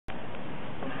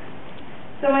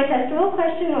So my testable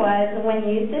question was, when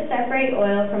used to separate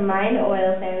oil from mined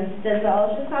oil sands, does the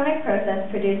ultrasonic process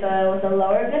produce oil with a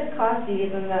lower viscosity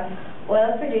than the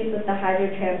oil produced with the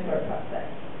hydrotransport process?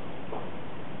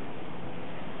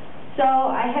 So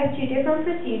I have two different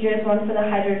procedures, one for the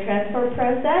hydrotransport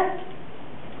process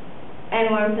and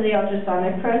one for the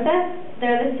ultrasonic process.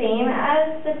 They're the same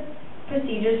as the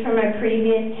procedures from my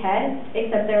previous test,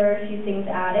 except there were a few things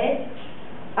added.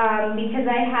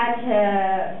 Because I had to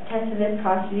test the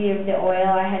viscosity of the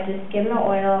oil, I had to skim the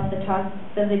oil off the top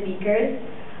of the beakers,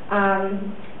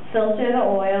 filter the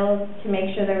oil to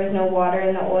make sure there was no water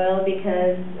in the oil,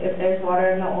 because if there's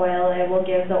water in the oil, it will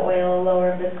give the oil a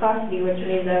lower viscosity, which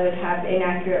means I would have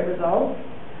inaccurate results.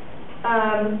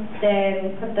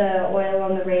 Then put the oil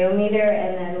on the rheometer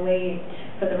and then wait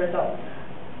for the results.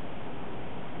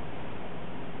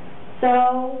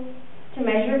 So, to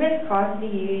measure viscosity,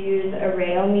 you use a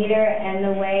rheometer, and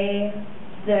the way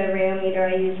the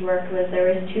rheometer I used worked was there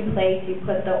was two plates. You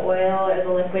put the oil or the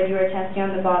liquid you were testing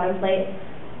on the bottom plate.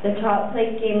 The top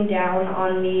plate came down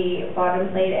on the bottom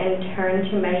plate and turned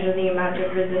to measure the amount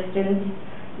of resistance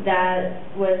that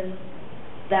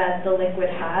the liquid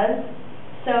has.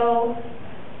 So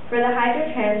for the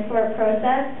hydrotransport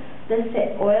process,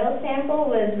 the oil sample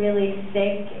was really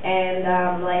thick and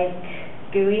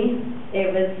gooey.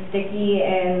 It was sticky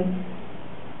and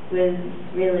was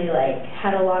really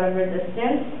had a lot of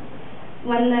resistance.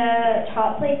 When the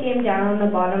top plate came down on the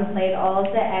bottom plate, all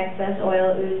of the excess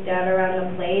oil oozed out around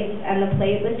the plate, and the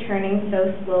plate was turning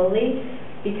so slowly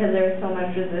because there was so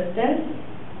much resistance.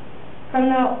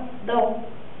 From the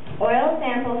oil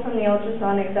sample from the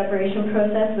ultrasonic separation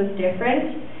process was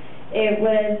different. It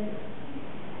was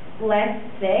less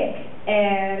thick,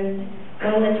 and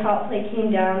when the top plate came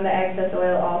down, the excess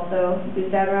oil also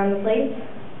oozed out around the plate.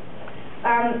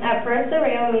 At first, the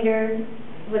rheometer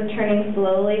was turning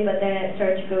slowly, but then it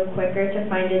started to go quicker to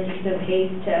find a decent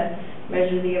pace to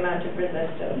measure the amount of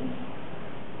resistance.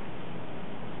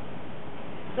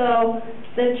 So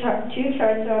the two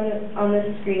charts on the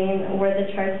screen were the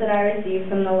charts that I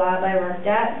received from the lab I worked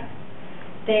at.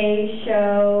 They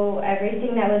show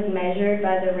everything that was measured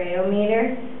by the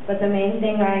rheometer, but the main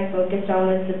thing I focused on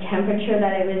was the temperature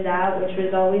that it was at, which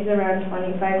was always around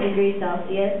 25 degrees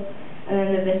Celsius, and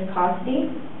then the viscosity.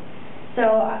 So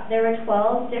there were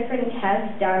 12 different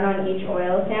tests done on each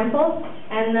oil sample,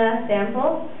 and the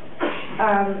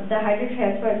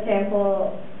hydrotransport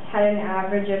sample had an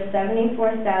average of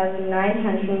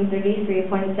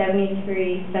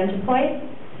 74,933.73 centipoids,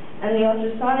 and the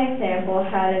ultrasonic sample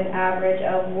had an average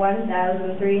of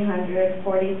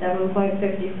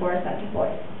 1,347.54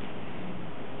 centipoids.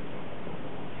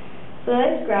 So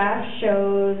this graph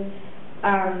shows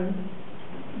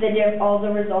all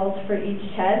the results for each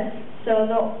test. So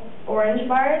the orange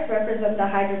bars represent the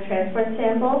hydrotransport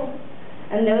samples,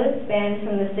 and those span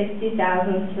from the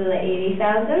 60,000s to the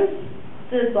 80,000s.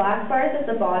 The black bars at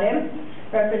the bottom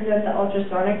represent the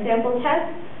ultrasonic sample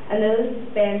test, and those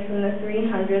span from the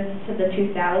 300s to the 2000s.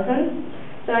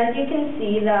 So as you can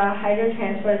see, the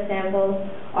hydrotransport samples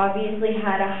obviously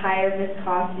had a higher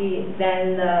viscosity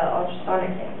than the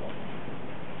ultrasonic samples.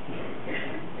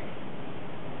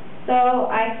 So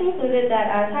I concluded that,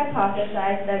 as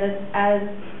hypothesized, that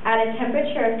at a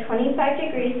temperature of 25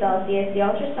 degrees Celsius, the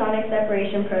ultrasonic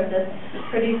separation process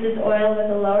produces oil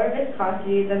with a lower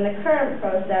viscosity than the current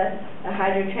process, the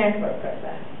hydrotransport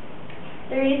process.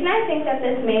 The reason I think that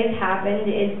this may have happened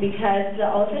is because the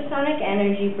ultrasonic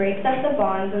energy breaks up the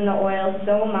bonds in the oil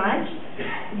so much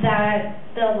that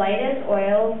the lightest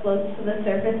oil floats to the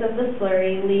surface of the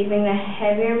slurry, leaving the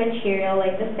heavier material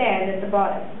like the sand at the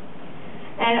bottom.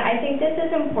 And I think this is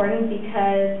important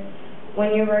because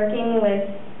when you're working with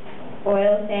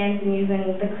oil sands and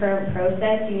using the current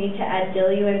process, you need to add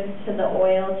diluents to the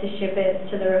oil to ship it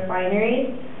to the refineries.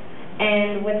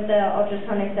 And with the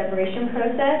ultrasonic separation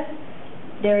process,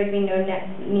 there would be no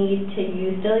need to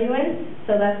use diluents.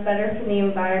 So that's better for the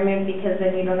environment because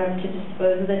then you don't have to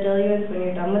dispose of the diluents when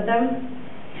you're done with them.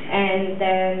 And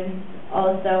then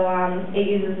also it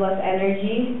uses less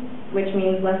energy, which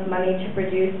means less money to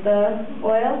produce the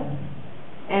oil.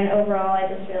 And overall, I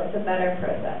just feel it's a better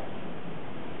process.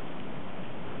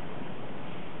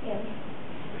 Yeah.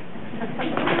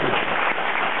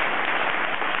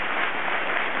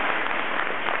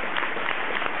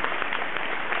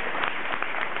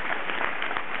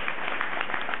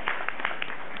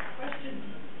 Questions?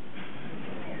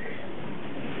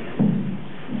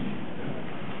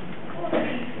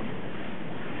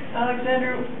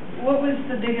 Alexandra, what was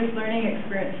the biggest learning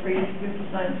experience for you with the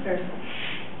science fairs?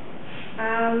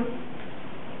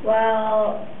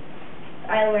 Well,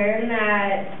 I learned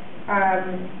that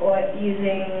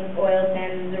using oil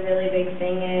sands is a really big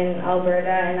thing in Alberta,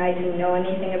 and I didn't know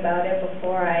anything about it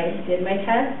before I did my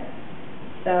test,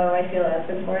 so I feel that's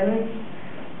important.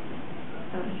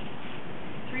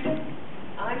 Rita?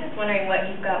 I'm just wondering what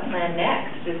you've got planned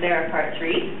next. Is there a part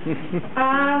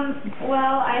 3?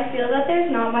 Well, I feel that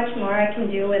there's not much more I can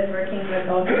do with working with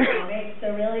ultrasonic,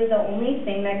 so really the only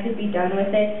thing that could be done with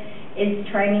it is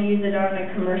trying to use it on a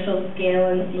commercial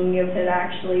scale and seeing if it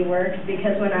actually works,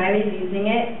 because when I was using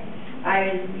it,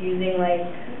 I was using like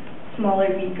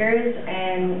smaller beakers,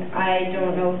 and I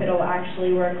don't know if it'll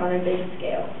actually work on a big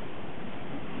scale.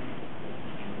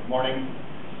 Morning.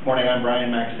 Morning, I'm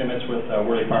Brian Maximitz with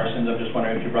Worley Parsons. I'm just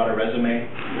wondering if you brought a resume.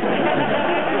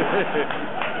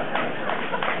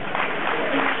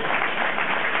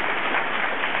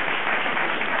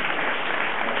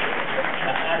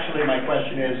 Actually, my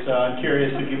question is, I'm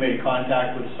curious if you made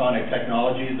contact with Sonic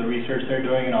Technologies, the research they're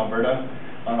doing in Alberta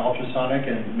on ultrasonic,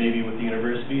 and maybe with the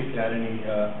university, if you had any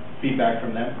feedback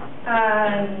from them.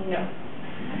 No.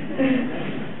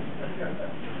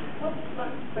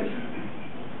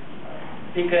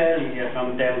 Because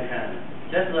from downtown.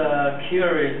 Just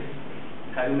curious,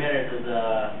 have you measured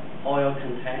the oil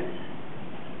content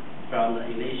from the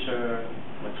initial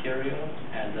material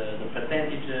and the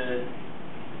percentage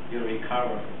you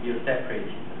recover, you separate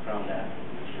from that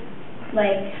material?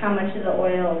 Like how much of the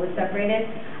oil was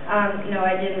separated? No,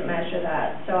 I didn't measure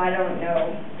that, so I don't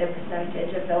know the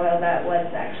percentage of the oil that was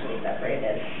actually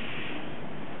separated.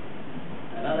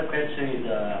 Another question is,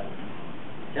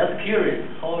 just curious,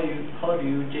 how do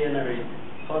you generate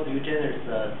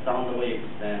sound waves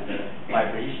and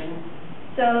vibration?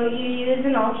 So you use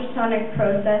an ultrasonic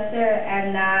processor,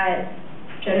 and that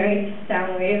generates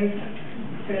sound waves.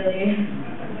 It's really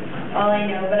all I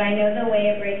know, but I know the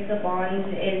way it breaks the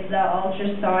bonds is the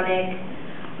ultrasonic,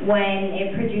 when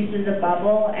it produces a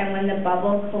bubble, and when the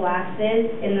bubble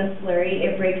collapses in the slurry,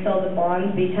 it breaks all the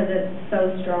bonds because it's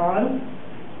so strong,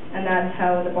 and that's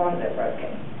how the bonds are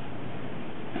broken.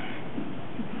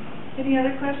 Any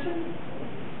other questions?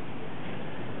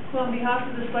 Well, on behalf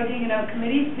of the Slugging and Out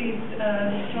Committee, please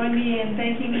join me in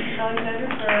thanking Alexandra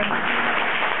for...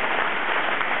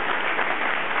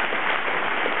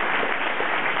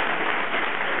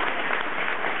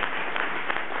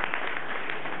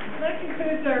 That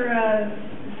concludes our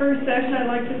first session. I'd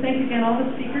like to thank again all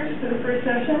the speakers for the first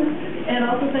session, and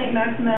also thank Maxim